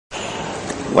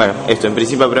Bueno, esto en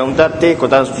principio preguntarte,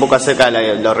 contanos un poco acerca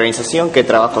de la organización, qué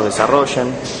trabajos desarrollan.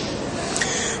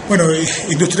 Bueno,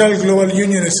 Industrial Global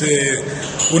Union es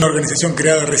una organización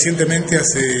creada recientemente,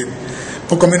 hace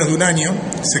poco menos de un año.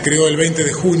 Se creó el 20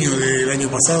 de junio del año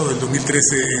pasado, del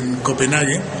 2013, en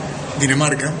Copenhague,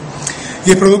 Dinamarca,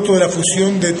 y es producto de la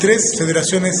fusión de 3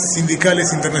 federaciones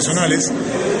sindicales internacionales,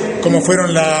 como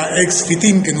fueron la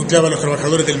ex-FITIM, que nucleaba a los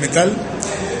trabajadores del metal,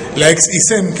 la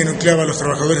ex-ISEM, que nucleaba a los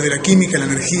trabajadores de la química, la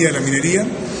energía, la minería,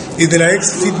 y de la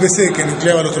ex-FITBC, que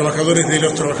nucleaba a los trabajadores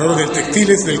del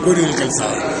textiles, del cuero y del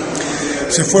calzado.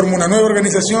 Se forma una nueva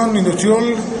organización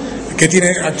industrial que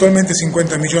tiene actualmente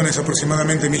 50 millones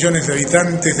aproximadamente, millones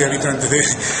de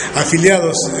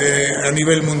afiliados a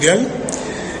nivel mundial,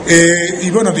 y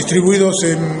bueno, distribuidos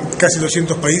en casi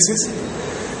 200 países.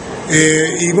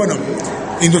 Y bueno,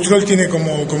 Industrial tiene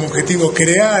como objetivo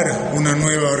crear una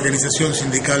nueva organización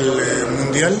sindical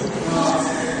mundial,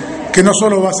 que no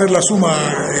solo va a ser la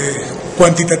suma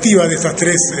cuantitativa de estas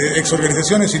 3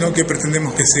 exorganizaciones, sino que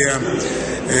pretendemos que sea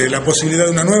la posibilidad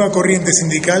de una nueva corriente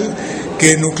sindical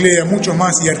que nuclea muchos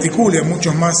más y articule a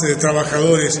muchos más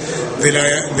trabajadores de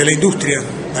la industria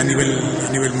a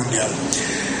nivel mundial.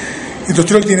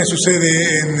 Industrial tiene su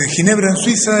sede en Ginebra, en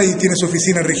Suiza, y tiene su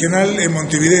oficina regional en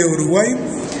Montevideo, Uruguay,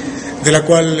 de la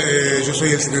cual yo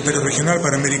soy el secretario regional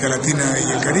para América Latina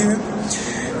y el Caribe.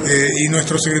 Y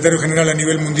nuestro secretario general a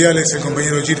nivel mundial es el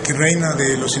compañero Jorge Reina,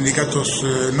 de los sindicatos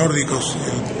nórdicos.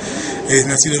 Es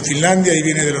nacido en Finlandia y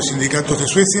viene de los sindicatos de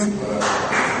Suecia.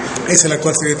 Es el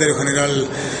actual secretario general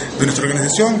de nuestra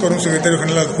organización, con un secretario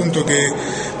general adjunto que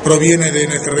proviene de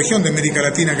nuestra región, de América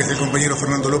Latina, que es el compañero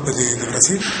Fernando López de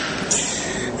Brasil.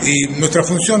 Y nuestra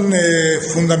función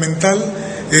fundamental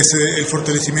es el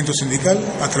fortalecimiento sindical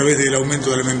a través del aumento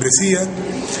de la membresía,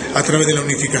 a través de la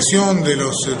unificación de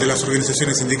las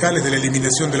organizaciones sindicales, de la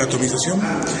eliminación de la atomización.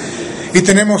 Y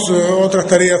tenemos otras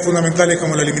tareas fundamentales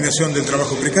como la eliminación del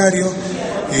trabajo precario.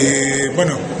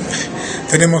 Bueno,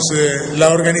 tenemos la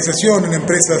organización en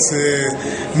empresas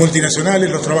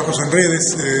multinacionales, los trabajos en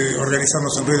redes,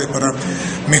 organizarnos en redes para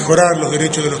mejorar los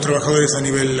derechos de los trabajadores a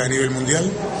nivel mundial.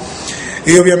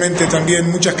 Y obviamente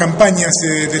también muchas campañas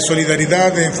de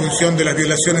solidaridad en función de las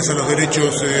violaciones a los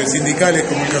derechos sindicales,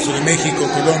 como el caso de México,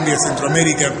 Colombia,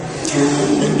 Centroamérica,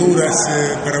 Honduras,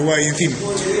 Paraguay, en fin.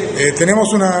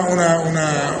 Tenemos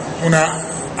una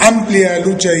amplia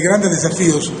lucha y grandes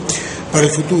desafíos para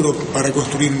el futuro, para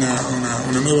construir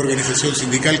una nueva organización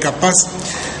sindical capaz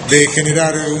de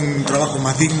generar un trabajo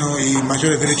más digno y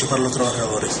mayores derechos para los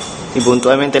trabajadores. Y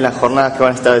puntualmente las jornadas que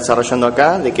van a estar desarrollando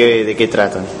acá, ¿de qué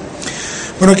tratan?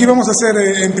 Bueno, aquí vamos a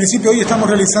hacer, en principio hoy estamos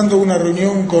realizando una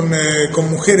reunión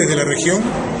con mujeres de la región.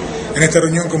 En esta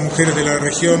reunión con mujeres de la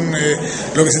región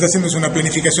lo que se está haciendo es una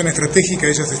planificación estratégica.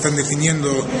 Ellas están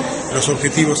definiendo los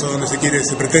objetivos a donde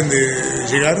se pretende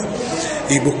llegar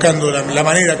y buscando la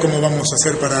manera como vamos a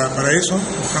hacer para eso,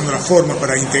 buscando la forma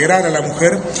para integrar a la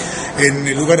mujer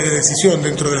en lugares de decisión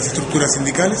dentro de las estructuras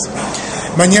sindicales.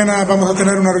 Mañana vamos a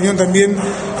tener una reunión también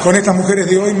con estas mujeres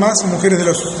de hoy, más mujeres de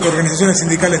las organizaciones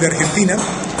sindicales de Argentina.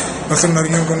 Va a ser una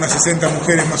reunión con unas 60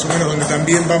 mujeres más o menos, donde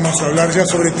también vamos a hablar ya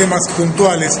sobre temas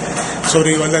puntuales,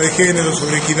 sobre igualdad de género,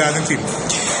 sobre equidad, en fin.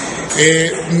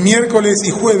 Miércoles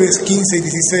y jueves 15 y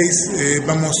 16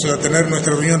 vamos a tener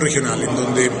nuestra reunión regional, en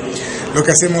donde lo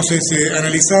que hacemos es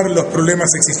analizar los problemas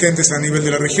existentes a nivel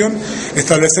de la región,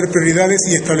 establecer prioridades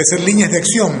y establecer líneas de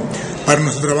acción para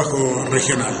nuestro trabajo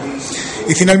regional.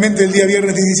 Y finalmente el día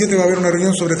viernes 17 va a haber una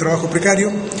reunión sobre trabajo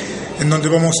precario, en donde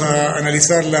vamos a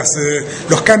analizar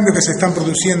los cambios que se están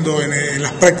produciendo en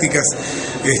las prácticas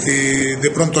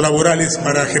de pronto laborales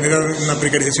para generar una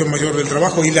precarización mayor del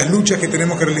trabajo y las luchas que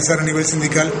tenemos que realizar a nivel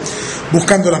sindical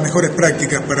buscando las mejores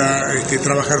prácticas para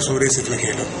trabajar sobre ese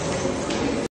flagelo.